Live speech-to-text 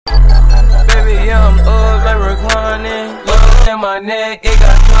I'm up like reclining. Look at my neck, it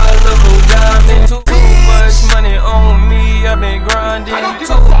got colorful diamonds. Too much money on me, I've been grinding.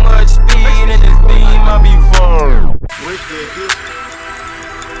 Too much speed in this beam, I be fun.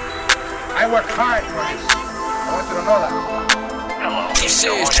 I work hard for this. I want you to know that. This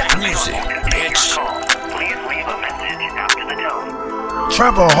is trap music, bitch. Please leave a message after the tone.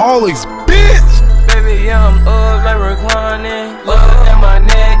 Trapaholics, bitch! Baby, I'm up like reclining. Look at my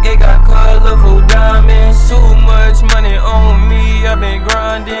neck, it got colorful diamonds. Too much money on me, I've been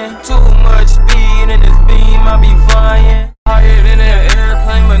grinding. Too much speed in this beam, I be flying. Higher than an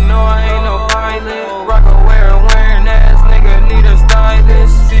airplane, but no, I ain't no pilot. Rock a wearing ass nigga, need a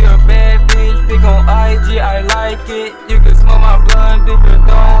stylist. See a bad bitch, pick on IG, I like it. You can smoke my blunt, bitch, but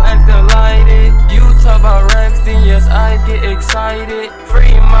don't act to light it. You talk about racks, then yes, I get excited.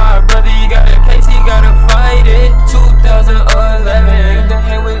 Free my brother, you got a case, you gotta fight it. 2011, the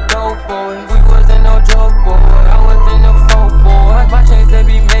hang with dope boys. We wasn't no joke boy, I was in the folk boy. My chains, they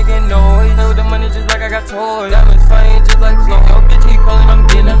be making noise. Play with the money just like I got toys. Diamonds flying just like flow. Yo, bitch, keep calling, I'm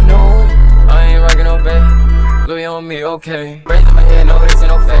getting a no. I ain't rockin' no bait. Louis on me, okay. Raising my head, no, this ain't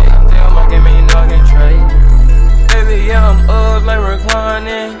no fake. Stay on my game, and you know I can trade. Baby, yeah, I'm up like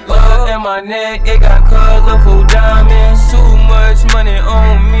reclining. Look at my neck, it got colorful diamonds. Too much money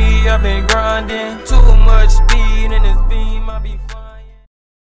on me, I've been grinding. Too